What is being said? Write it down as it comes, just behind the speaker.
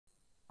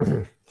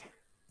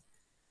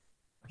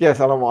Okay,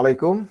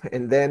 Assalamualaikum.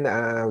 And then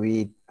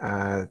we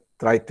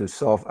try to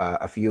solve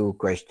a few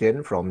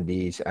questions from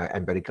this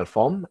empirical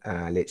form.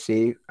 Let's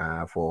say,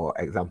 for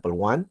example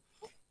 1,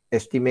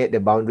 estimate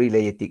the boundary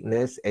layer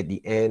thickness at the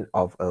end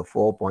of a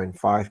 4.5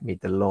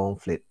 meter long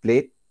flat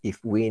plate if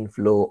wind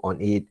flow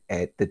on it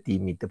at 30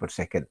 meter per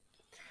second.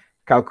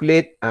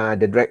 Calculate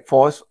the drag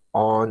force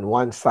on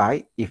one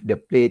side if the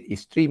plate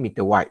is 3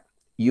 meter wide.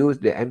 Use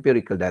the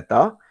empirical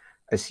data.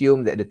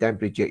 Assume that the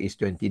temperature is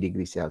 20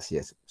 degrees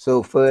Celsius. So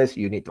first,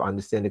 you need to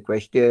understand the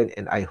question,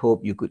 and I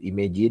hope you could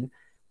imagine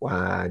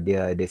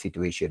the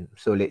situation.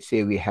 So let's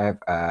say we have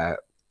a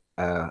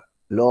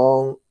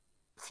long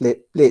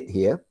flat plate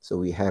here. So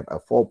we have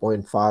a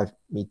 4.5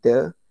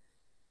 meter,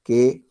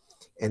 okay,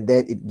 and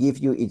then it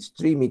gives you it's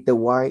 3 meter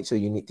wide. So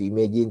you need to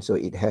imagine, so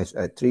it has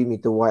a 3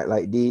 meter wide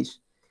like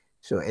this.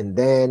 So and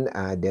then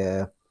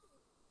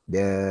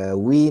the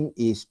wind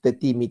is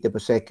 30 meter per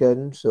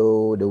second.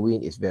 So the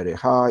wind is very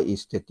high,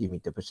 is 30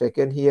 meter per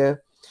second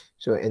here.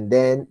 So and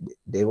then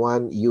they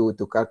want you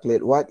to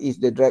calculate what is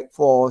the drag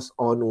force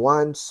on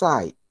one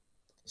side.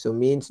 So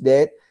means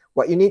that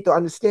what you need to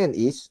understand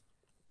is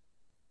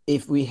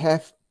if we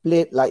have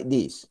plate like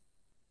this.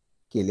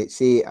 Okay, let's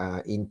say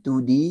in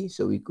 2D,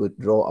 so we could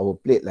draw our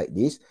plate like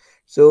this.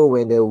 So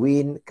when the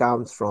wind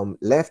comes from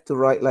left to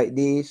right like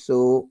this,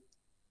 so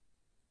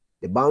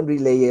the boundary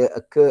layer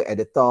occur at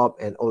the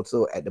top and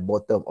also at the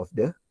bottom of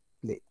the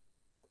plate.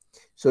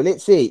 So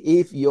let's say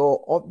if your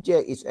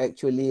object is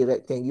actually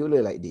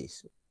rectangular like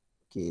this.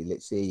 Okay,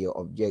 let's say your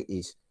object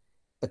is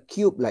a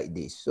cube like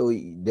this. So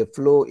the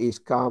flow is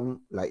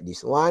come like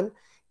this one.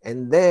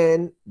 And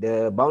then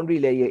the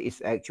boundary layer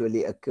is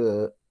actually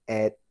occur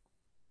at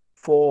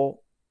 4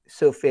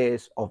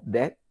 surface of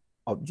that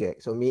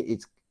object. So mean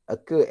it's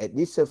occur at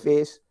this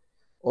surface,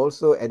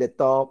 also at the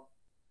top,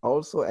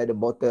 also at the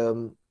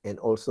bottom, and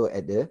also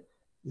at the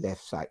left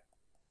side.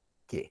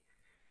 Okay.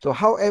 So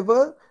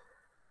however,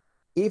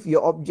 if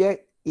your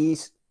object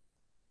is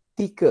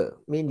thicker,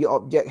 mean your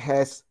object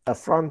has a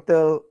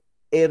frontal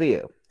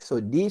area. So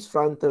this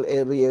frontal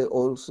area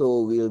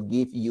also will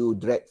give you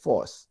drag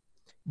force,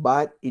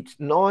 but it's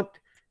not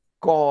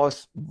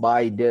caused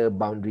by the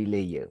boundary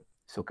layer.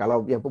 So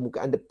kalau yang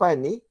permukaan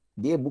depan ni,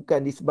 dia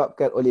bukan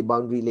disebabkan oleh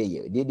boundary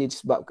layer, dia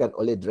disebabkan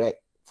oleh drag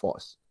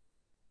force.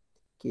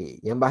 Okay,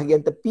 yang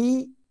bahagian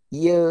tepi,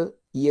 ia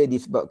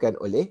disebabkan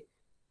oleh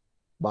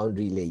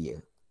boundary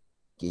layer.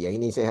 Okay, yang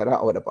ini saya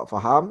harap awak dapat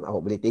faham.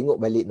 Awak boleh tengok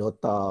balik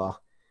nota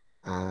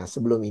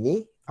sebelum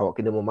ini.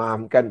 Awak kena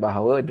memahamkan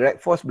bahawa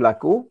drag force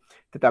berlaku,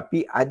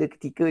 tetapi ada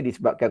ketika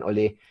disebabkan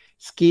oleh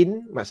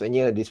skin,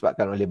 maksudnya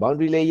disebabkan oleh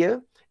boundary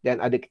layer, dan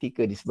ada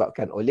ketika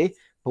disebabkan oleh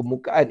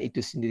permukaan itu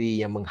sendiri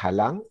yang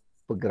menghalang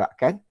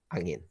pergerakan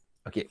angin.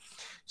 Okay,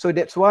 so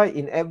that's why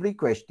in every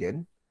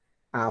question,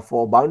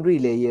 for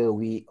boundary layer,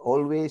 we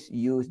always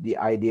use the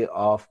idea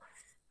of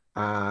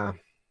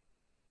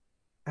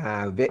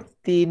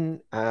thin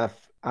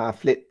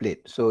flat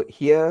plate. So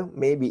here,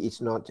 maybe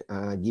it's not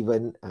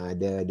given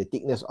the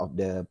thickness of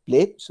the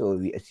plate. So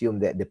we assume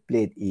that the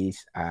plate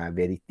is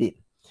very thin.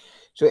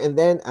 So and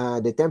then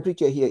the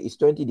temperature here is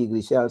 20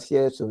 degrees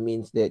Celsius. So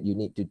means that you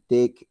need to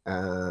take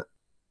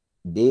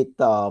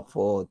data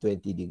for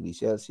 20 degrees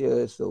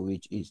Celsius. So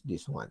which is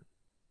this one.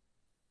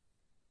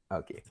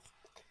 Okay.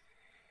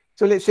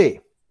 So let's say,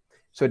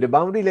 so the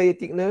boundary layer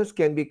thickness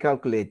can be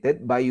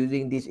calculated by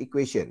using this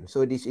equation.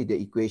 So this is the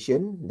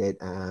equation that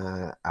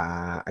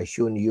I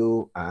shown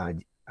you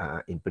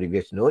in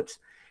previous notes.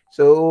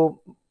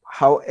 So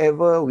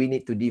however, we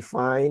need to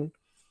define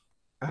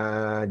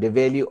the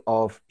value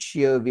of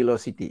shear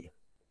velocity.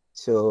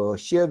 So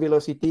shear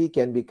velocity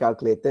can be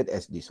calculated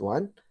as this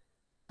one,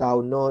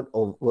 tau naught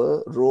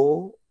over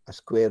rho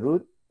square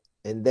root.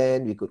 And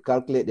then we could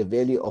calculate the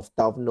value of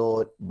tau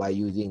naught by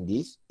using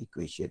this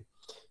equation.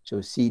 So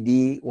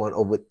CD 1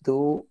 over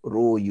 2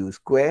 rho U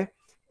square,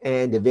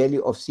 and the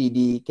value of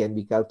CD can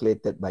be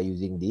calculated by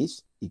using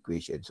this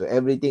equation. So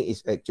everything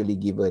is actually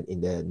given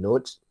in the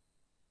notes.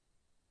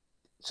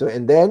 So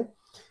and then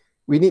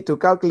we need to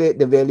calculate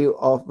the value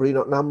of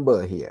Reynolds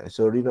number here.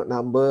 So Reynolds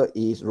number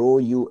is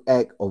rho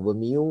UX over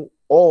mu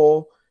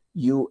or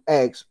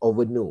UX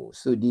over nu.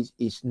 So this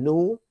is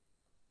nu,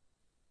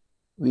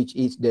 which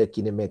is the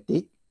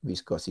kinematic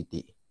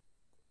viscosity.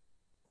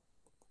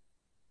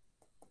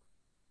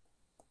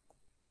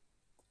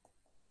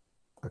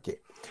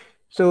 Okay,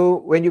 so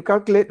when you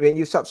calculate, when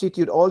you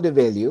substitute all the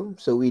value,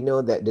 so we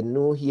know that the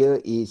nu here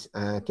is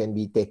can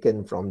be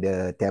taken from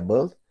the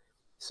table.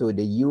 So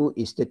the U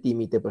is 30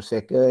 meter per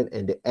second,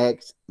 and the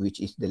X,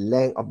 which is the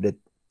length of the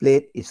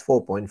plate, is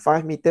 4.5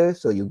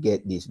 meters. So you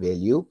get this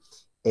value,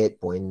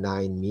 8.9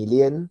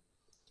 million.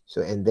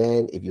 So and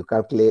then if you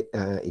calculate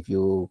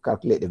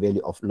the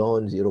value of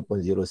ln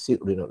 0.06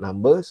 Reynolds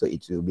number, so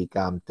it will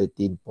become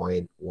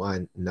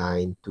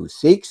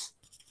 13.1926.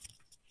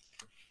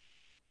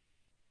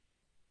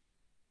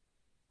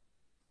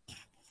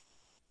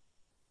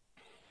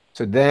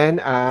 So then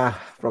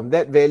from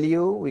that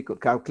value, we could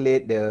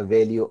calculate the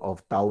value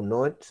of tau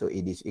naught. So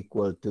it is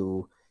equal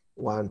to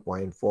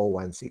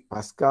 1.416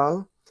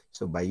 Pascal.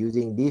 So by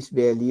using this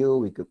value,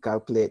 we could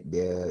calculate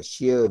the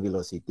shear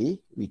velocity,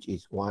 which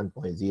is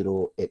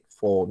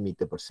 1.084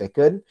 meter per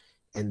second.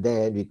 And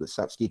then we could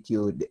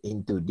substitute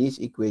into this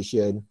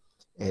equation.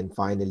 And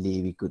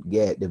finally, we could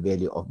get the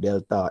value of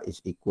delta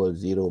is equal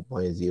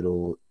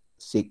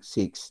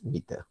 0.066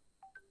 meter.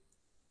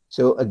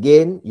 So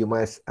again, you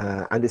must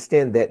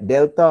understand that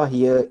delta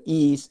here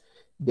is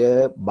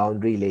the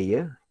boundary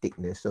layer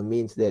thickness. So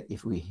means that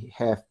if we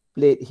have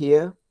plate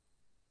here,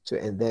 so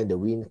and then the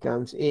wind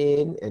comes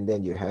in, and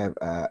then you have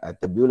a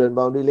turbulent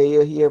boundary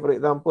layer here, for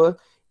example,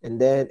 and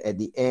then at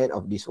the end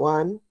of this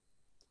one,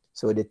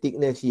 so the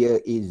thickness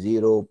here is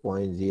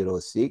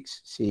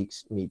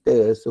 0.066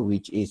 meters, so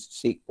which is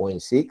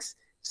 6.6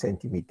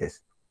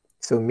 centimeters.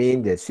 So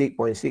mean the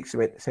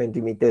 6.6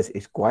 centimeters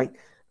is quite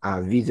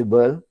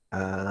visible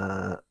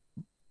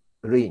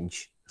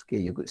range. Okay,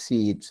 you could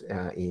see it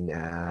in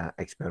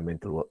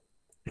experimental work.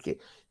 Okay,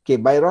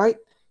 by right,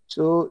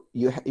 so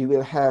you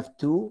will have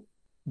two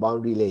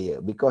boundary layer,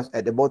 because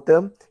at the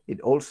bottom it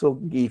also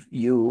give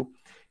you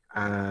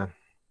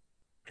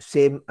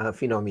same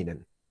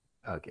phenomenon.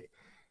 Okay,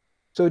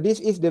 so this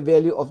is the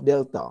value of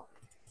delta.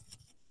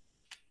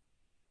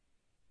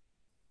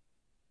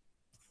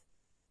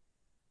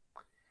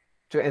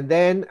 So and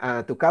then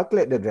to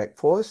calculate the drag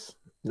force,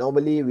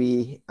 normally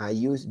we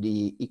use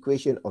the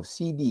equation of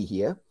CD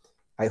here.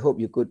 I hope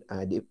you could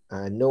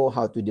know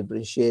how to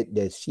differentiate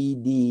the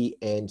CD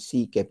and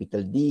C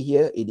capital D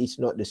here. It is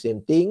not the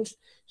same things.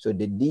 So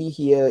the D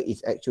here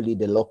is actually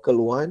the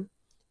local one,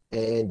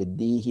 and the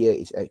D here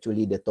is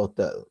actually the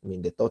total. I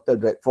mean the total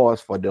drag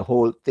force for the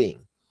whole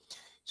thing.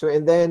 So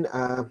and then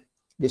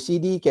the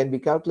CD can be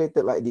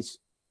calculated like this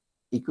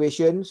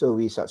equation. So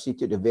we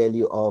substitute the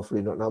value of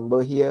Reynolds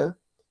number here.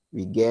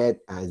 We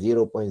get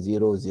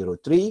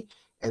 0.003,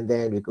 and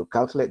then we could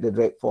calculate the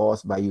drag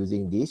force by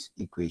using this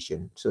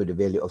equation. So the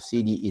value of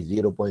CD is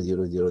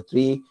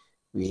 0.003.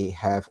 We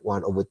have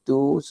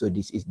 1/2. So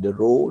this is the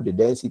rho, the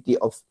density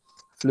of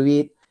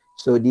fluid.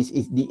 So this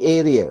is the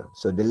area.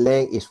 So the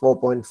length is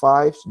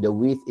 4.5, the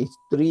width is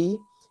 3,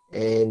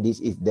 and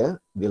this is the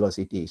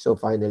velocity. So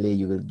finally,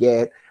 you will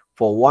get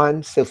for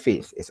one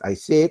surface, as I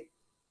said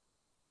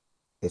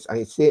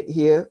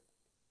here,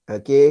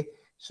 okay,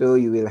 so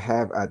you will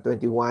have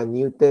 21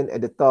 Newton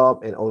at the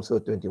top and also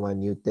 21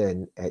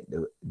 Newton at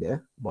the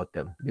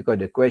bottom, because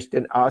the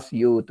question asks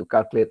you to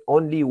calculate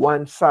only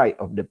one side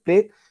of the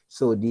plate.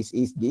 So this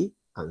is the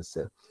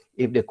answer.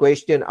 If the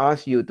question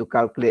asks you to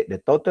calculate the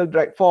total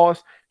drag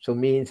force, so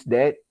means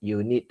that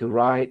you need to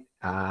write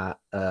an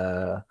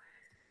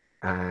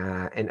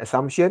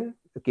assumption.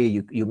 Okay,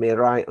 you may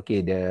write,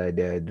 okay, the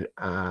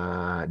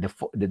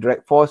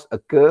drag force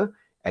occur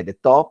at the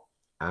top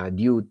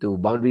due to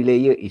boundary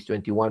layer is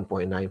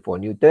 21.94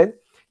 Newton.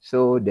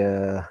 So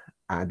the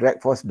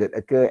drag force that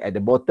occur at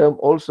the bottom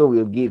also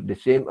will give the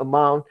same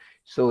amount.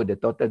 So the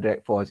total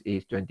drag force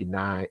is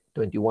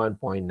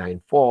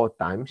 21.94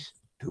 times